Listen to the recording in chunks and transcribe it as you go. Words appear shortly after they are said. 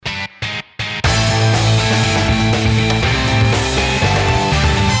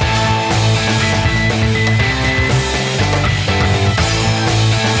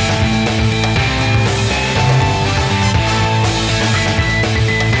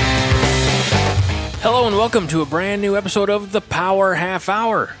Hello and welcome to a brand new episode of the Power Half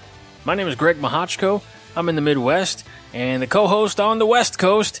Hour. My name is Greg Mahochko. I'm in the Midwest, and the co-host on the West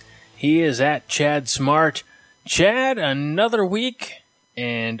Coast, he is at Chad Smart. Chad, another week,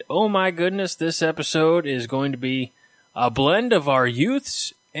 and oh my goodness, this episode is going to be a blend of our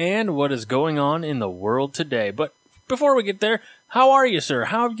youths and what is going on in the world today. But before we get there, how are you, sir?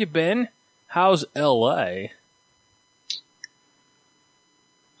 How have you been? How's L.A.?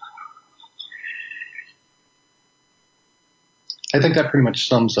 I think that pretty much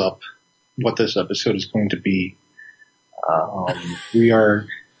sums up what this episode is going to be. I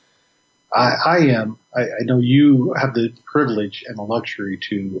know you have the privilege and the luxury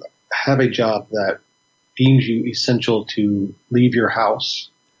to have a job that deems you essential to leave your house,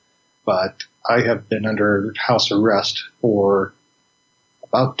 but I have been under house arrest for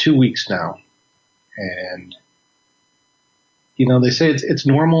about 2 weeks now. And, you know, they say it's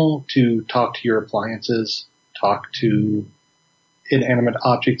normal to talk to your appliances, talk to inanimate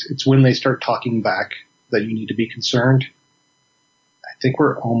objects. It's when they start talking back that you need to be concerned. I think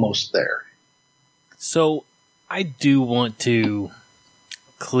we're almost there. So I do want to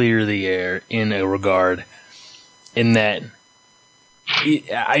clear the air in a regard in that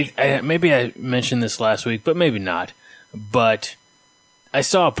I maybe I mentioned this last week, but maybe not. But I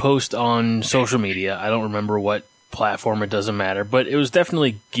saw a post on social media. I don't remember what platform, it doesn't matter, but it was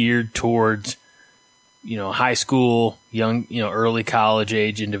definitely geared towards, you know, high school, young, you know, early college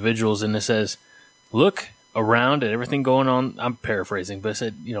age individuals. And it says, look around at everything going on. I'm paraphrasing, but it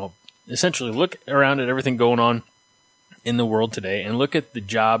said, you know, essentially look around at everything going on in the world today and look at the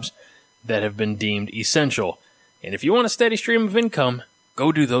jobs that have been deemed essential. And if you want a steady stream of income,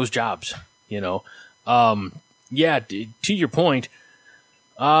 go do those jobs, you know. Yeah, to your point,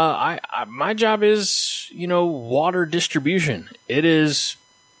 my job is, you know, water distribution. It is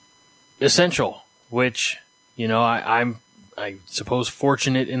essential, which, you know, I'm I suppose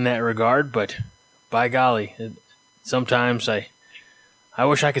fortunate in that regard, but by golly, sometimes I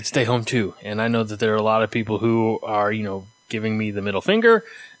wish I could stay home too. And I know that there are a lot of people who are, you know, giving me the middle finger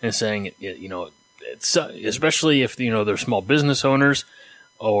and saying, you know, it's, especially if, you know, they're small business owners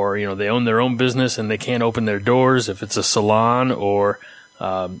or, you know, they own their own business and they can't open their doors if it's a salon or,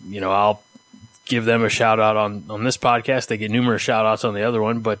 you know, I'll give them a shout out on this podcast. They get numerous shout outs on the other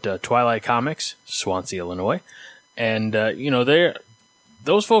one, but Twilight Comics, Swansea, Illinois. And, you know,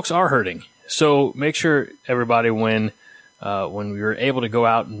 those folks are hurting. So make sure everybody, when we were able to go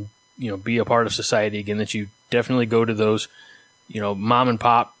out and, you know, be a part of society again, that you definitely go to those, you know, mom and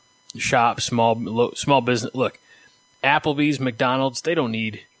pop shops, small business. Look, Applebee's, McDonald's, they don't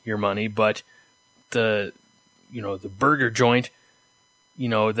need your money, but the burger joint, you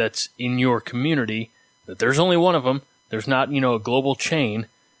know, that's in your community, that there's only one of them, there's not, you know, a global chain,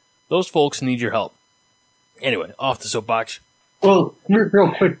 those folks need your help. Anyway, off the soapbox. Well,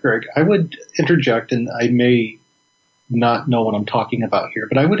 real quick, Greg, I would interject, and I may not know what I'm talking about here,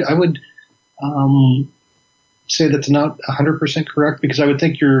 but I would say that's not 100% correct, because I would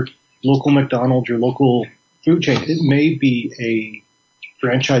think your local McDonald's, your local food chain, it may be a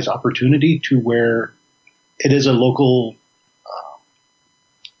franchise opportunity to where it is a local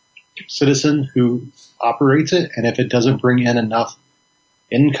citizen who operates it, and if it doesn't bring in enough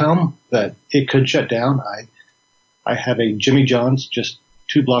income, that it could shut down. I have a Jimmy John's just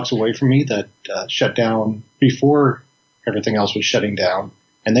 2 blocks away from me that shut down before everything else was shutting down,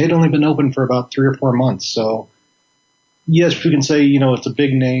 and they'd only been open for about 3 or 4 months. So yes, we can say, you know, it's a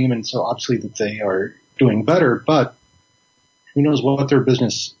big name, and so obviously that they are doing better, but who knows what their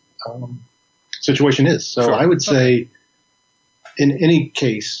business situation is. So sure. I would say, in any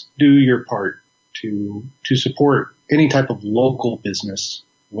case, do your part to support any type of local business,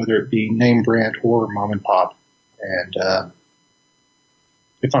 whether it be name brand or mom and pop. And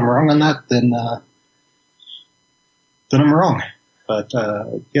if I'm wrong on that, then I'm wrong. But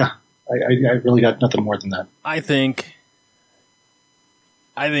yeah, I really got nothing more than that. I think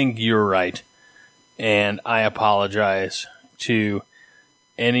you're right, and I apologize to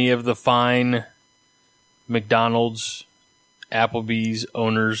any of the fine McDonald's, Applebee's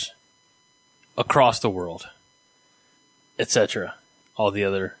owners across the world, etc. All the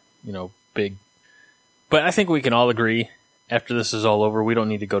other, you know, big. But I think we can all agree, after this is all over, we don't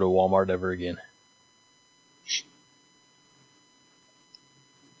need to go to Walmart ever again.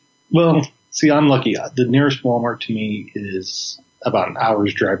 Well, see, I'm lucky. The nearest Walmart to me is about an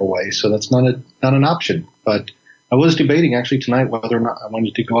hour's drive away, so that's not an option. But I was debating actually tonight whether or not I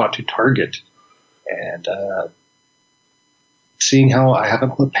wanted to go out to Target, and seeing how I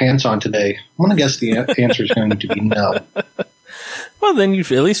haven't put pants on today, I'm going to guess the answer is going to be no. Well, then you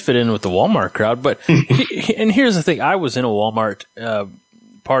at least fit in with the Walmart crowd. But and here's the thing: I was in a Walmart.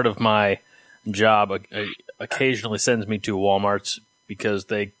 Part of my job occasionally sends me to Walmarts because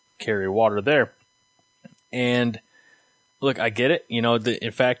they carry water there. And look, I get it.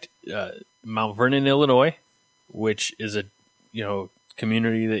 In fact, Mount Vernon, Illinois, which is a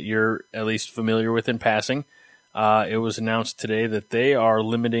community that you're at least familiar with in passing, it was announced today that they are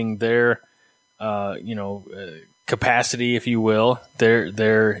limiting their capacity, if you will,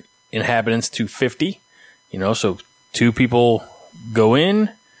 their inhabitants to 50. So 2 people go in,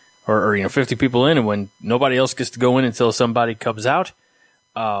 or 50 people in, and when nobody else gets to go in until somebody comes out.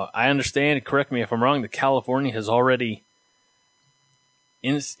 I understand, correct me if I'm wrong, that California has already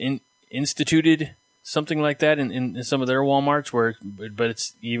instituted something like that in some of their Walmarts, but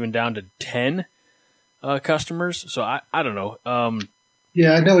it's even down to 10 customers. So I don't know.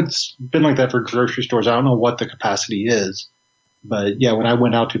 Yeah, I know it's been like that for grocery stores. I don't know what the capacity is, but yeah, when I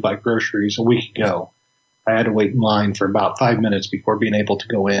went out to buy groceries a week ago, I had to wait in line for about 5 minutes before being able to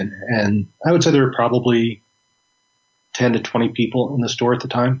go in. And I would say there were probably 10 to 20 people in the store at the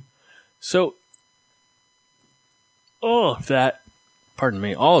time. So all of that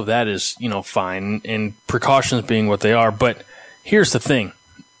is, fine, and precautions being what they are. But here's the thing.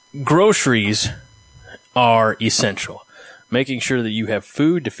 Groceries are essential. Making sure that you have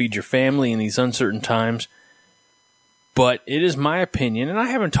food to feed your family in these uncertain times. But it is my opinion, and I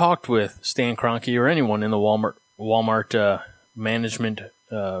haven't talked with Stan Kroenke or anyone in the Walmart management,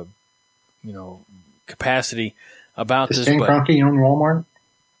 capacity about this. Stan Kroenke own Walmart?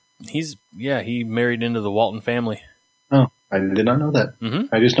 He married into the Walton family. Oh, I did not know that.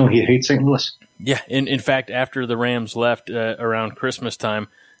 Mm-hmm. I just know he hates St. Louis. Yeah, in fact, after the Rams left around Christmas time,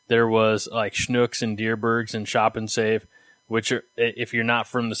 there was like Schnucks and Dierbergs and Shop and Save, which are, if you're not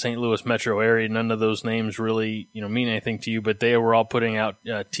from the St. Louis metro area, none of those names really mean anything to you. But they were all putting out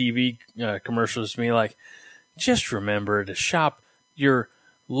TV commercials to me like, just remember to shop your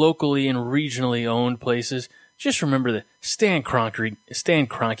locally and regionally owned places. Just remember that Stan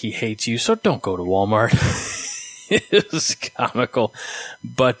Kroenke hates you, so don't go to Walmart. It was comical.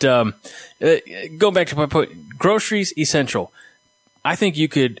 But go back to my point. Groceries, essential. I think you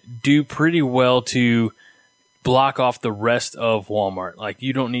could do pretty well to block off the rest of Walmart. Like,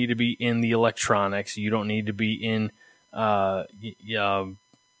 you don't need to be in the electronics. You don't need to be in the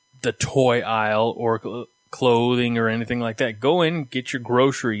toy aisle or clothing or anything like that. Go in, get your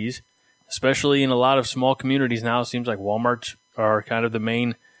groceries, especially in a lot of small communities now. It seems like Walmarts are kind of the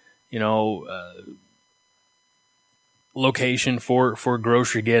main, location for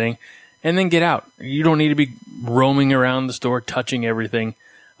grocery getting, and then get out. You don't need to be roaming around the store, touching everything.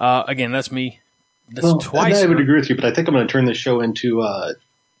 Again, that's me. Twice. I would agree with you, but I think I'm going to turn this show into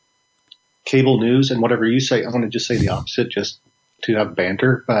cable news, and whatever you say, I'm going to just say the opposite, just to have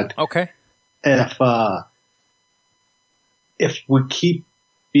banter. But okay, if we keep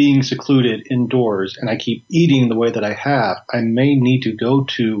being secluded indoors and I keep eating the way that I have, I may need to go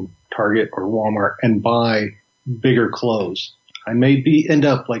to Target or Walmart and buy bigger clothes. I may end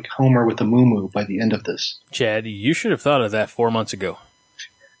up like Homer with a moo-moo by the end of this. Chad, you should have thought of that 4 months ago.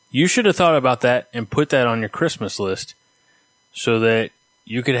 You should have thought about that and put that on your Christmas list so that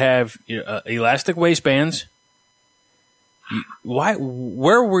you could have elastic waistbands.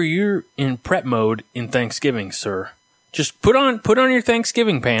 Where were you in prep mode in Thanksgiving, sir? Just put on your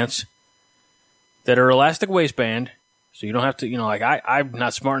Thanksgiving pants that are elastic waistband, so you don't have to, I'm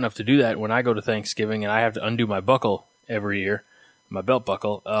not smart enough to do that when I go to Thanksgiving and I have to undo my buckle every year, my belt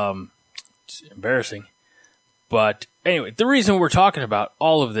buckle. It's embarrassing. But anyway, the reason we're talking about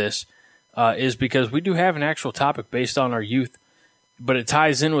all of this is because we do have an actual topic based on our youth, but it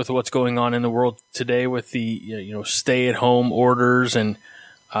ties in with what's going on in the world today with the stay-at-home orders and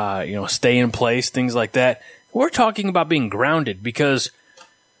stay in place, things like that. We're talking about being grounded because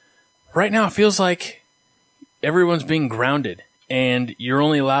right now it feels like everyone's being grounded, and you're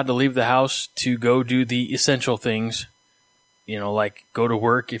only allowed to leave the house to go do the essential things, like go to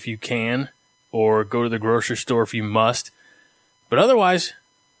work if you can, or go to the grocery store if you must. But otherwise,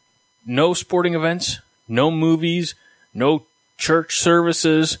 no sporting events, no movies, no church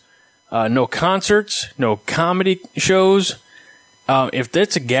services, no concerts, no comedy shows. If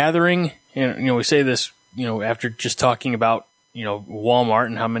that's a gathering, and we say this, after just talking about, Walmart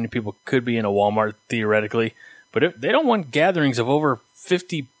and how many people could be in a Walmart theoretically, but if they don't want gatherings of over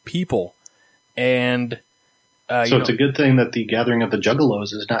 50 people. And so it's a good thing that the gathering of the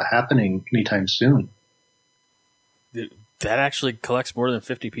Juggalos is not happening anytime soon. That actually collects more than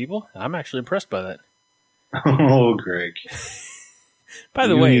 50 people? I'm actually impressed by that. Oh, Greg. By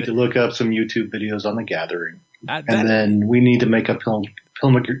the way, you need to look up some YouTube videos on the gathering. And then we need to make a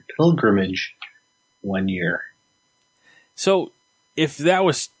pilgrimage one year. So if that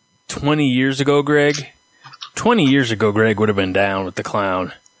was 20 years ago, Greg, 20 years ago, Greg would have been down with the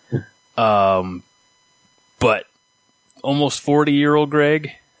clown. But almost 40-year-old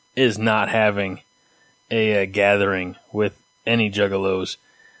Greg is not having a gathering with any juggalos.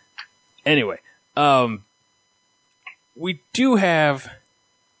 Anyway, we do have...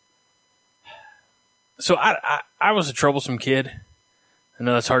 So I was a troublesome kid. I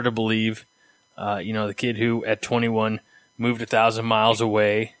know that's hard to believe. The kid who at 21 moved 1,000 miles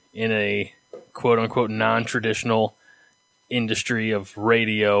away in a quote-unquote non-traditional industry of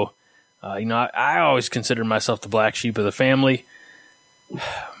radio. I always considered myself the black sheep of the family.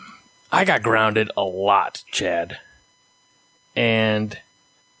 I got grounded a lot, Chad. And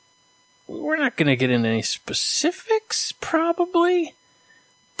we're not going to get into any specifics, probably.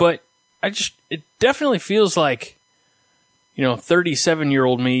 But it definitely feels like,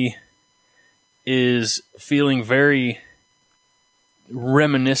 37-year-old me is feeling very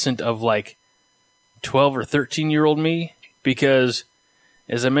reminiscent of like 12 or 13-year-old me, because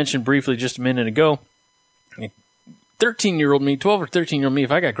as I mentioned briefly just a minute ago, 13-year-old me, 12 or 13-year-old me,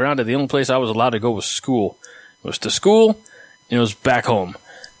 if I got grounded, the only place I was allowed to go was school. It was to school, and it was back home.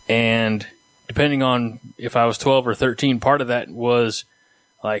 And depending on if I was 12 or 13, part of that was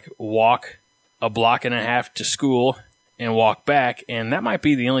like walk a block and a half to school and walk back. And that might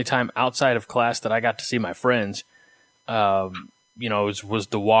be the only time outside of class that I got to see my friends. Was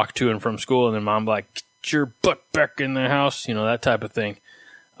the walk to and from school, and then mom like, get your butt back in the house, that type of thing.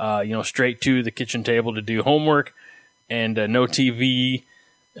 Straight to the kitchen table to do homework, and no TV,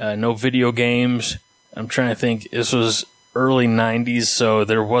 no video games. I'm trying to think. This was early 90s, so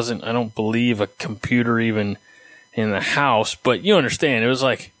there wasn't, I don't believe, a computer even in the house. But you understand, it was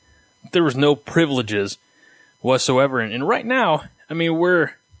like there was no privileges whatsoever. And right now, I mean,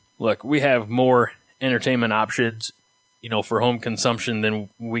 we have more entertainment options, for home consumption than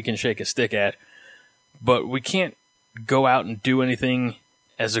we can shake a stick at. But we can't go out and do anything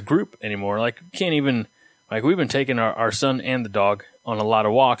as a group anymore. Like, we can't even, like, we've been taking our son and the dog on a lot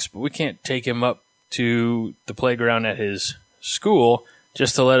of walks, but we can't take him up to the playground at his school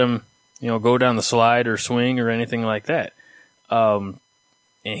just to let him, go down the slide or swing or anything like that. And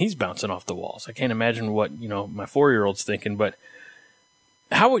he's bouncing off the walls. I can't imagine what, my 4-year-old's thinking, but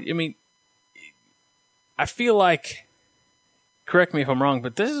I feel like, correct me if I'm wrong,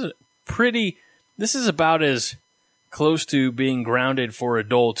 but this is about as close to being grounded for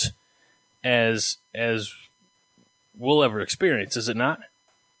adults as we'll ever experience, is it not?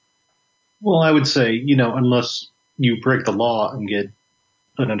 Well, I would say, unless you break the law and get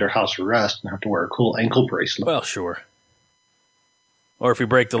put under house arrest and have to wear a cool ankle bracelet. Well, sure. Or if you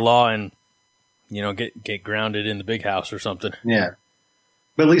break the law and, get grounded in the big house or something. Yeah.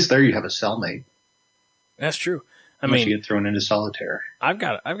 But at least there you have a cellmate. That's true. Unless you get thrown into solitaire. I've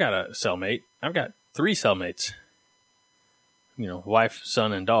got a cellmate. I've got 3 cellmates. Wife,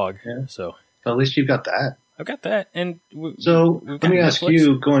 son, and dog. Yeah. So at least you've got that. I've got that. And let me ask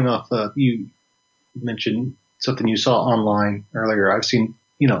you, going off, you mentioned something you saw online earlier. I've seen,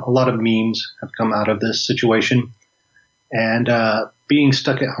 a lot of memes have come out of this situation, and being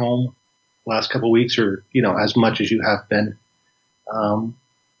stuck at home last couple of weeks, or as much as you have been.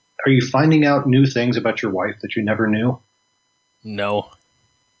 Are you finding out new things about your wife that you never knew? No.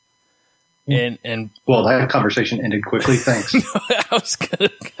 And well, that conversation ended quickly. Thanks. I was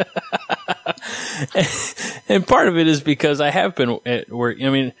gonna. And part of it is because I have been at work. I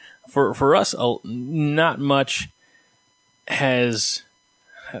mean, for us, not much has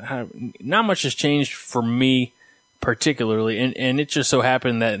changed for me particularly, and it just so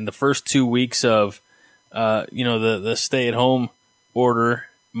happened that in the first 2 weeks of the stay at home order,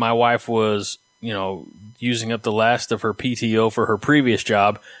 my wife was, using up the last of her PTO for her previous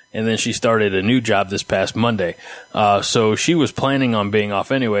job, and then she started a new job this past Monday. So she was planning on being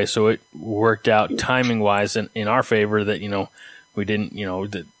off anyway, so it worked out timing-wise in our favor that, we didn't,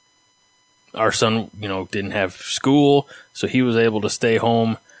 that our son, didn't have school, so he was able to stay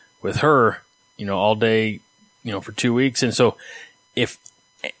home with her, all day, for 2 weeks. And so if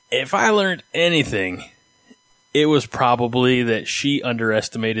I learned anything, it was probably that she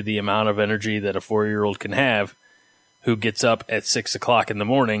underestimated the amount of energy that a 4-year-old can have, who gets up at 6 o'clock in the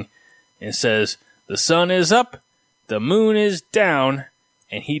morning and says, the sun is up, the moon is down,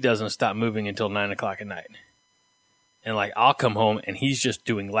 and he doesn't stop moving until 9 o'clock at night. And I'll come home and he's just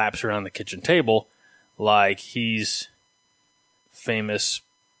doing laps around the kitchen table like he's famous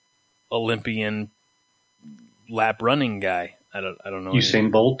Olympian lap running guy. I don't know.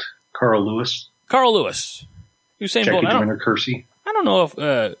 Usain Bolt, Carl Lewis. Carl Lewis. Usain Jackie Bolt. Joyner Kersey. I don't know if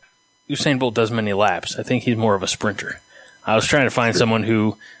Usain Bolt does many laps. I think he's more of a sprinter. I was trying to find someone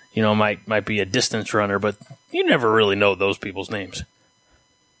who, might be a distance runner, but you never really know those people's names.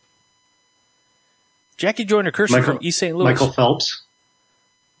 Jackie Joyner Kersey from East St. Louis. Michael Phelps.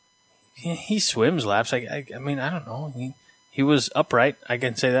 He swims laps. I mean, I don't know. He was upright. I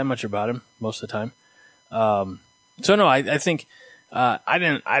can say that much about him most of the time. So no, I think I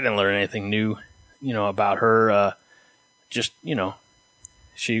didn't learn anything new, about her. Just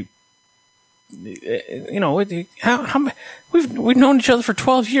she. How we've known each other for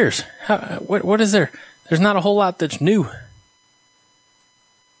 12 years. What is there? There's not a whole lot that's new.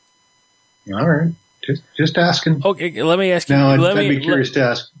 All right. Just asking. Okay, let me ask you. Now, I'd be curious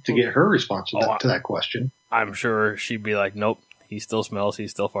to get her response to that question. I'm sure she'd be like, nope, he still smells, he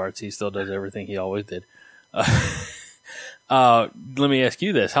still farts, he still does everything he always did. Let me ask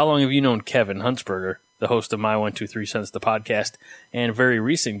you this. How long have you known Kevin Huntsberger, the host of My 123 Cents, the podcast, and very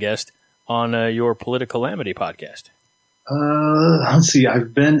recent guest on your Political Calamity podcast? Let's see.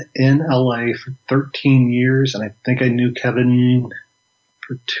 I've been in LA for 13 years, and I think I knew Kevin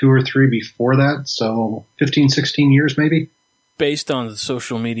for 2 or 3 before that, so 15, 16 years maybe. Based on the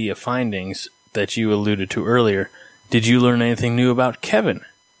social media findings that you alluded to earlier, did you learn anything new about Kevin?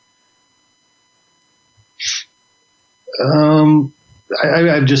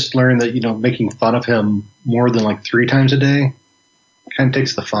 I've just learned that, making fun of him more than like 3 times a day kind of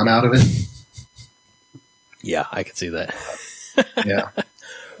takes the fun out of it. Yeah, I can see that. Yeah.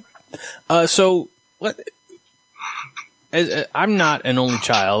 So I'm not an only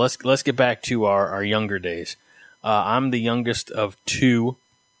child. Let's get back to our younger days. I'm the youngest of 2.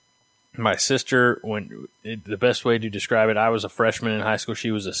 My sister, the best way to describe it, I was a freshman in high school.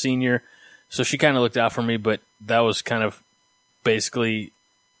 She was a senior. So she kind of looked out for me, but that was kind of basically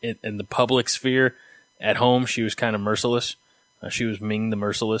in the public sphere. At home, she was kind of merciless. She was Ming the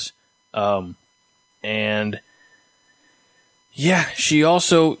Merciless. And yeah, she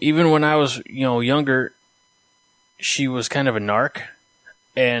also, even when I was, younger, she was kind of a narc.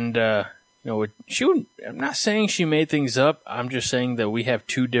 And, I'm not saying she made things up. I'm just saying that we have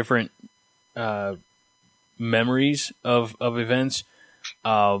 2 different memories of events.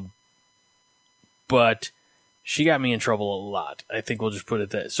 But she got me in trouble a lot. I think we'll just put it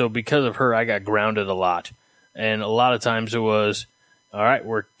that. So because of her, I got grounded a lot. And a lot of times it was, all right,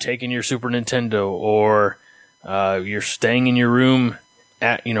 we're taking your Super Nintendo, or you're staying in your room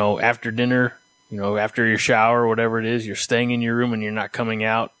after dinner, after your shower, whatever it is, you're staying in your room and you're not coming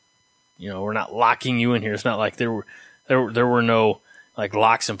out. We're not locking you in here. It's not like there were no like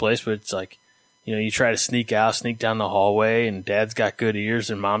locks in place, but it's like, you try to sneak down the hallway, and Dad's got good ears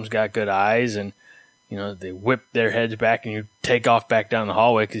and Mom's got good eyes, and they whip their heads back and you take off back down the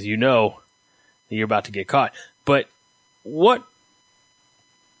hallway because that you're about to get caught. But what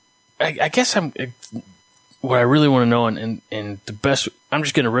I guess what I really want to know, and the best, I'm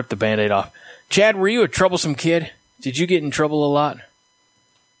just going to rip the Band-Aid off. Chad, were you a troublesome kid? Did you get in trouble a lot?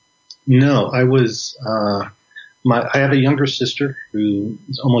 No, I was, I have a younger sister who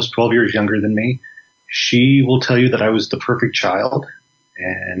is almost 12 years younger than me. She will tell you that I was the perfect child,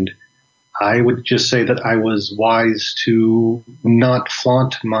 and I would just say that I was wise to not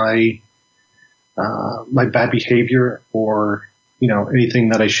flaunt my bad behavior or, anything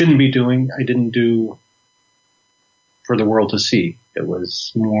that I shouldn't be doing. I didn't do for the world to see. It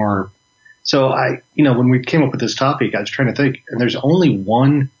was more, so when we came up with this topic, I was trying to think, and there's only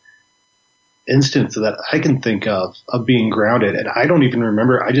one instance that I can think of being grounded, and I don't even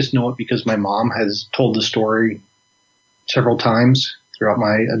remember. I just know it because my mom has told the story several times throughout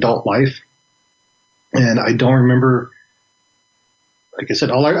my adult life, and I don't remember. Like I said,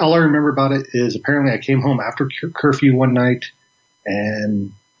 all I remember about it is apparently I came home after curfew one night,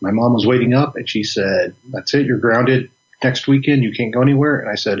 and my mom was waiting up, and she said, "That's it, you're grounded. Next weekend, you can't go anywhere." And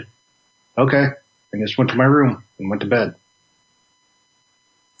I said, "Okay." I just went to my room and went to bed.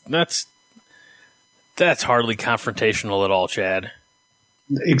 That's hardly confrontational at all, Chad.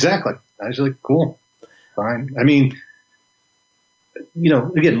 Exactly. I was like, cool, fine. I mean,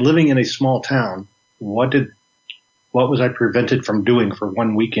 again, living in a small town, what was I prevented from doing for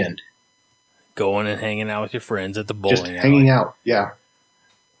one weekend? Going and hanging out with your friends at the bowling alley. Just hanging out, yeah.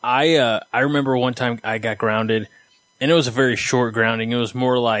 I remember one time I got grounded, and it was a very short grounding. It was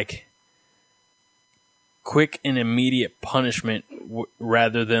more like quick and immediate punishment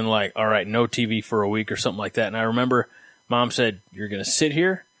rather than like, all right, no TV for a week or something like that. And I remember Mom said, you're going to sit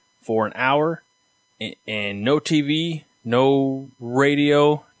here for an hour and no TV, no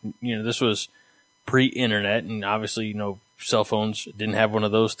radio. This was pre-internet, and obviously, cell phones didn't have one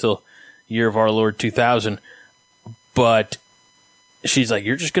of those till year of our Lord 2000. But she's like,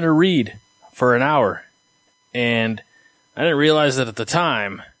 you're just going to read for an hour. And I didn't realize that at the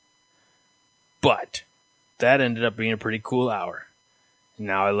time, but that ended up being a pretty cool hour.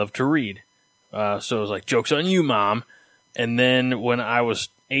 Now I love to read. So it was like, joke's on you, Mom. And then when I was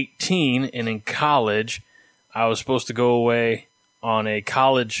 18 and in college, I was supposed to go away on a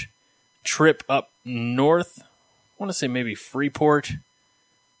college trip up north. I want to say maybe Freeport,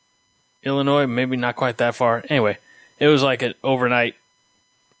 Illinois, maybe not quite that far. Anyway, it was like an overnight,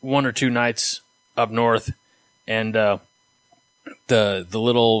 1 or 2 nights up north, and the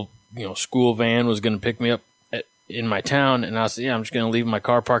little school van was going to pick me up in my town, and I said, yeah, I'm just going to leave my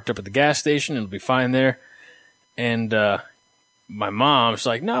car parked up at the gas station, and it'll be fine there. And my mom's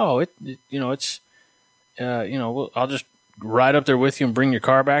like, no, I'll just ride up there with you and bring your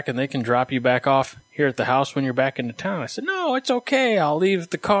car back, and they can drop you back off here at the house when you're back into town. I said, no, it's okay. I'll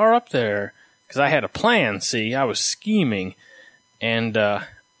leave the car up there. Because I had a plan, see. I was scheming. And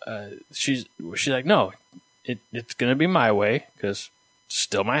she's like, no, it's going to be my way because it's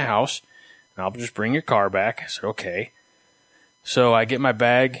still my house. And I'll just bring your car back. I said, okay. So I get my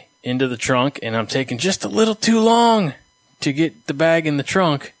bag into the trunk, and I'm taking just a little too long to get the bag in the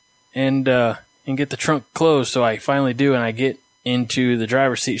trunk and get the trunk closed. So I finally do, and I get into the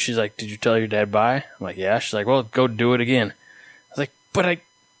driver's seat. She's like, did you tell your dad bye? I'm like, yeah. She's like, well, go do it again. I was like,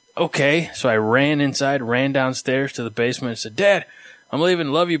 okay. So I ran inside, ran downstairs to the basement and said, Dad, I'm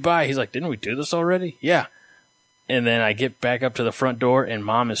leaving. Love you. Bye. He's like, didn't we do this already? Yeah. And then I get back up to the front door, and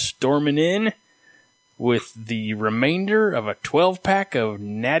Mom is storming in with the remainder of a 12-pack of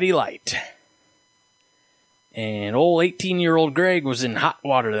Natty Light. And old 18-year-old Greg was in hot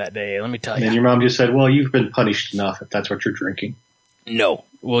water that day, let me tell you. And your mom just said, well, you've been punished enough if that's what you're drinking. No,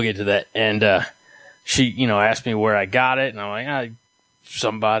 we'll get to that. And she, asked me where I got it, and I'm like,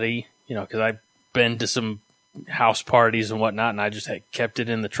 somebody, because I've been to some house parties and whatnot, and I just had kept it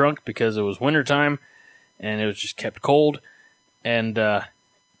in the trunk because it was wintertime, and it was just kept cold. And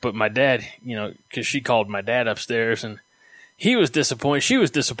but my dad, because she called my dad upstairs, and he was disappointed. She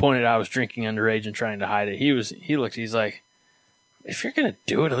was disappointed I was drinking underage and trying to hide it. He's like, if you're going to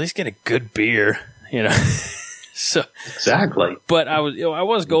do it, at least get a good beer, So exactly. But I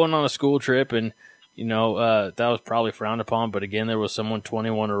was going on a school trip, and that was probably frowned upon. But again, there was someone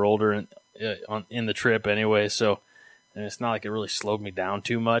 21 or older in the trip anyway. So, and it's not like it really slowed me down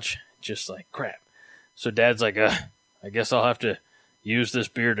too much. Just like crap. So Dad's like, I guess I'll have to use this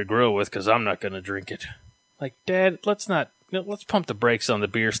beer to grill with because I'm not going to drink it. Like, Dad, let's pump the brakes on the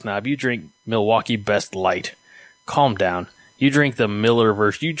beer snob. You drink Milwaukee Best Light. Calm down. You drink the Miller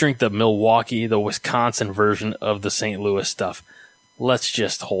version. You drink the Milwaukee, the Wisconsin version of the St. Louis stuff. Let's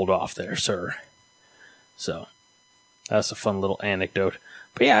just hold off there, sir. So, that's a fun little anecdote.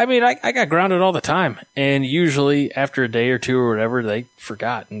 But yeah, I mean, I got grounded all the time. And usually after a day or two or whatever, they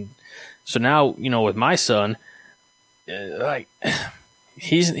forgot. And so now, with my son,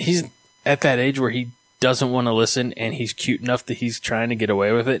 he's at that age where he doesn't want to listen, and he's cute enough that he's trying to get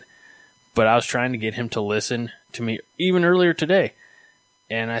away with it. But I was trying to get him to listen to me even earlier today.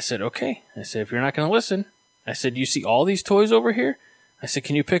 And I said, okay. I said, if you're not going to listen, I said, you see all these toys over here? I said,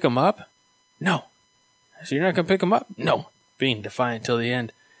 can you pick them up? No. I said, you're not going to pick them up? No. Being defiant till the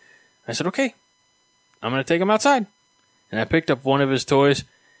end. I said, okay. I'm going to take them outside. And I picked up one of his toys,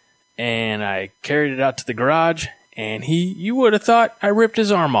 and I carried it out to the garage, and you would have thought I ripped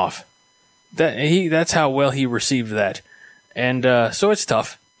his arm off. That's how well he received that. And so it's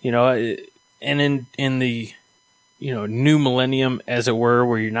tough, and in the new millennium, as it were,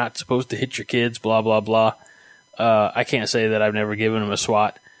 where you're not supposed to hit your kids, blah blah blah. I can't say that I've never given them a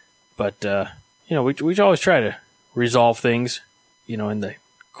swat, but we always try to resolve things, in the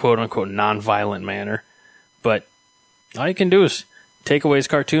quote unquote non-violent manner. But all you can do is take away his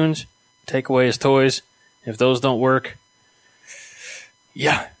cartoons, take away his toys. If those don't work,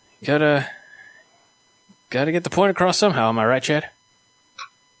 yeah, gotta get the point across somehow. Am I right, Chad?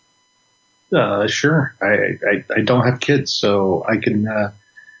 Sure. I don't have kids, so I can, I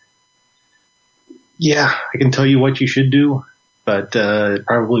can tell you what you should do, but it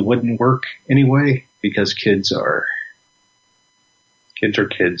probably wouldn't work anyway because kids are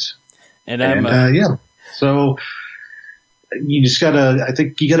kids. And so you just gotta. I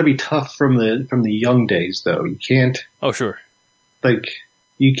think you gotta be tough from the young days, though. You can't. Oh, sure.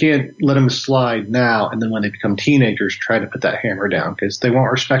 You can't let them slide now, and then when they become teenagers, try to put that hammer down because they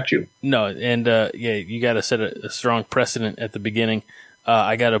won't respect you. No, and you got to set a strong precedent at the beginning.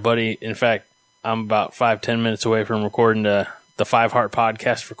 I got a buddy. In fact, I'm about 5-10 minutes away from recording the 5 Heart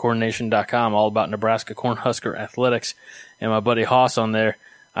podcast for CornNation.com, all about Nebraska Cornhusker athletics. And my buddy Haas on there,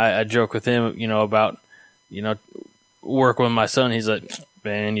 I joke with him, about working with my son. He's like,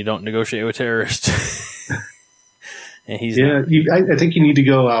 man, you don't negotiate with terrorists. And he's I think you need to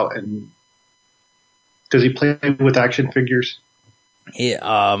go out and. Does he play with action figures? Yeah,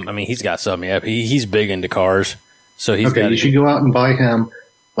 I mean, he's got some. Yeah, he's big into cars, so he's okay. You should go out and buy him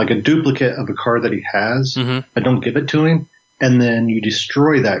like a duplicate of a car that he has, but don't give it to him, and then you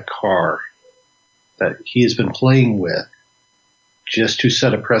destroy that car that he has been playing with, just to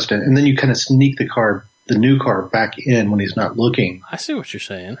set a precedent, and then you kind of sneak the new car, back in when he's not looking. I see what you're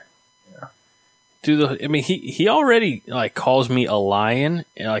saying. Yeah. I mean, he already like calls me a lion,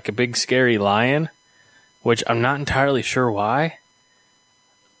 like a big scary lion. Which I'm not entirely sure why,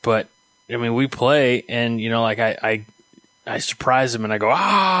 but I mean, we play and, you know, like I surprise him and I go,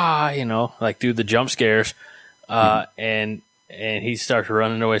 you know, like do the jump scares, and he starts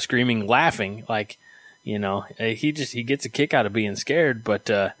running away screaming, laughing, like, you know, he gets a kick out of being scared, but,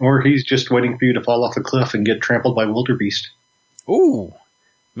 or he's just waiting for you to fall off a cliff and get trampled by wildebeest. Ooh,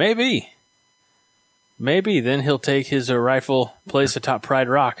 maybe then he'll take his rifle, place atop Pride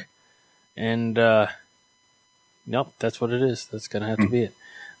Rock, and, nope, that's what it is. That's going to have to be it.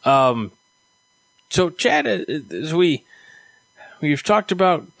 So, Chad, as we've talked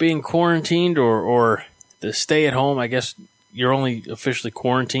about being quarantined or the stay at home, I guess you're only officially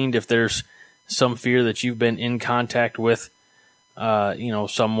quarantined if there's some fear that you've been in contact with, you know,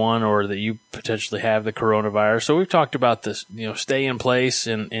 someone or that you potentially have the coronavirus. So we've talked about this, you know, stay in place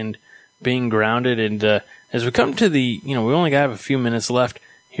and being grounded. And as we come to the, you know, we only got a few minutes left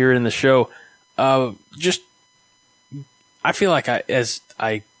here in the show. I feel like as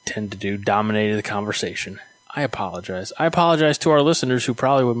I tend to do, dominated the conversation. I apologize. I apologize to our listeners who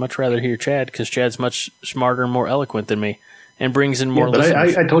probably would much rather hear Chad because Chad's much smarter and more eloquent than me and brings in more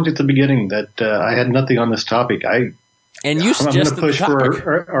listeners. I told you at the beginning that I had nothing on this topic. And you suggested I'm going to push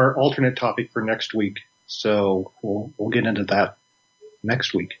for our alternate topic for next week. So we'll get into that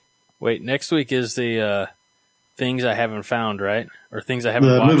next week. Wait, next week is the things I haven't found, right? Or things I haven't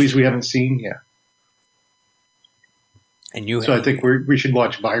watched? The movies we haven't seen, yeah. And I think we should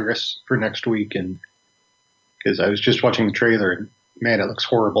watch Virus for next week, and because I was just watching the trailer, and man, it looks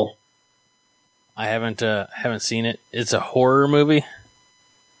horrible. I haven't seen it. It's a horror movie.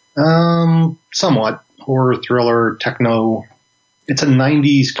 Somewhat horror, thriller, techno. It's a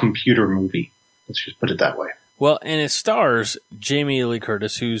 '90s computer movie. Let's just put it that way. Well, and it stars Jamie Lee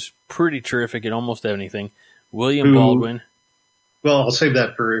Curtis, who's pretty terrific at almost anything. William Baldwin. Well, I'll save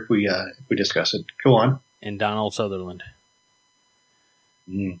that for if we discuss it. Go on. And Donald Sutherland.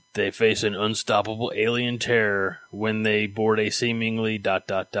 They face an unstoppable alien terror when they board a seemingly ...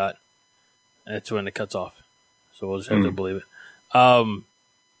 That's when it cuts off. So we'll just have to believe it. All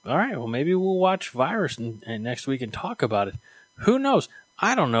right. Well, maybe we'll watch Virus and next week and talk about it. Who knows?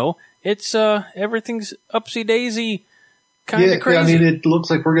 I don't know. It's everything's upsy daisy, kind of crazy. I mean, it looks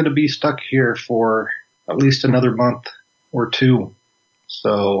like we're going to be stuck here for at least another month or two.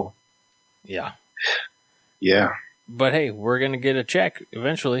 So, yeah. But hey, we're going to get a check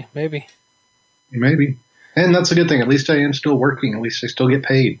eventually, maybe. And that's a good thing. At least I am still working. At least I still get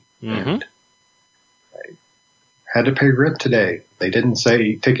paid. And I had to pay rent today. They didn't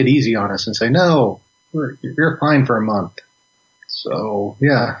say, take it easy on us and say, no, you're fine for a month. So,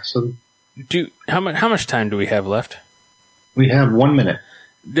 yeah. So, how much time do we have left? We have 1 minute.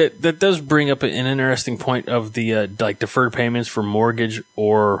 That does bring up an interesting point of the like deferred payments for mortgage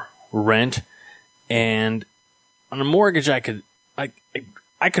or rent. And on a mortgage, I could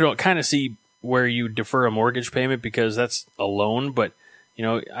kind of see where you defer a mortgage payment because that's a loan. But, you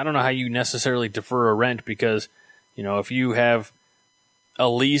know, I don't know how you necessarily defer a rent because, you know, if you have a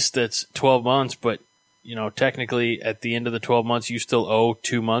lease that's 12 months, but, you know, technically at the end of the 12 months, you still owe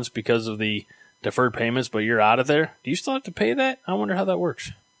 2 months because of the deferred payments, but you're out of there. Do you still have to pay that? I wonder how that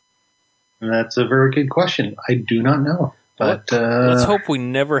works. That's a very good question. I do not know. But let's hope we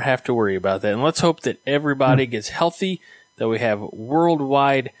never have to worry about that. And let's hope that everybody gets healthy, that we have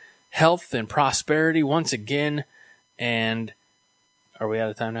worldwide health and prosperity once again. And are we out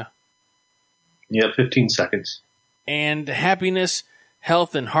of time now? Yeah, 15 seconds. And happiness,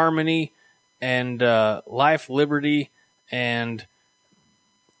 health, and harmony, and life, liberty, and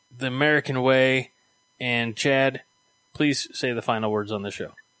the American way. And Chad, please say the final words on the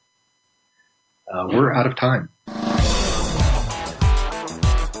show. We're out of time.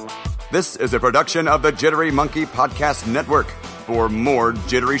 This is a production of the Jittery Monkey Podcast Network. For more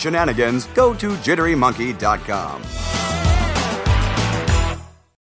jittery shenanigans, go to jitterymonkey.com.